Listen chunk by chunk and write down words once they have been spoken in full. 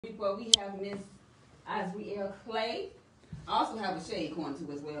Before we have Miss Azriel Clay. I also have a shade corner too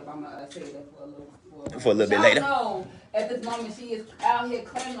as well, but I'm gonna say that for a little bit later. Know at this moment she is out here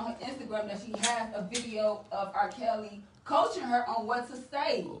claiming on her Instagram that she has a video of R. Kelly coaching her on what to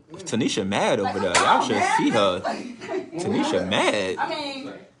say. Tanisha mad over there. Y'all should see her. Tanisha mad. I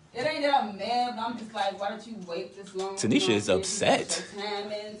mean, it ain't that I'm mad, but I'm just like, why don't you wait this long? Tanisha is upset.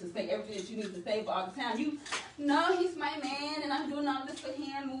 Time in to say everything that you need to say for all the time. You know he's my man, and I'm doing all this for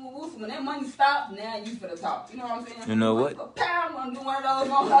him. So when that money stops, now you for the talk. You know what I'm saying? You know what? I'm gonna do one of those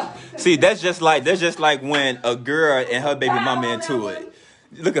on her. See, that's just like when a girl and her baby mama into it.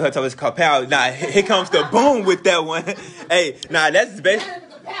 Look at her talking kapow. Nah, here comes the boom with that one. Hey, nah, that's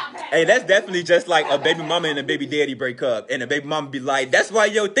definitely just like a baby mama and a baby daddy break up, and the baby mama be like, "That's why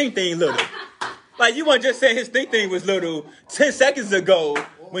your thing little." Like you weren't just saying his thing was little 10 seconds ago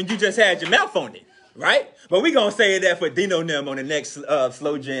when you just had your mouth on it, right? But we gonna say that for Dino Nim on the next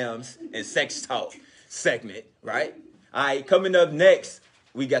Slow Jams and Sex Talk segment, right? All right, coming up next,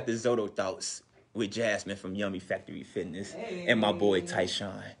 we got the Zoto Thoughts with Jasmine from Yummy Factory Fitness and my boy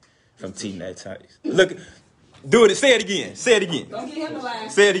Tyshawn from T-Mac Tights. Look, do it. Say it again. Say it again. Don't give him the line.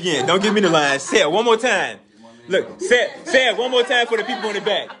 Say it again. Don't give me the line. Say it one more time. Look, say it one more time for the people in the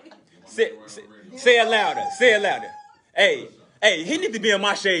back. Say it louder. Say it louder. Hey, he need to be in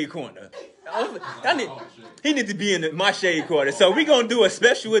my shade corner. He need to be in my shade corner. So we gonna do a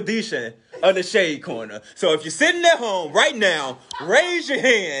special edition of the shade corner. So if you're sitting at home right now, raise your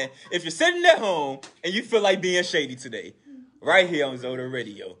hand. If you're sitting at home and you feel like being shady today, right here on Zoto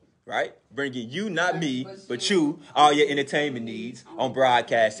Radio, right? Bringing you, not me, but you, all your entertainment needs on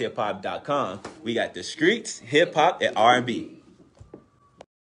BroadcastHipHop.com. We got the streets, hip hop, and R&B.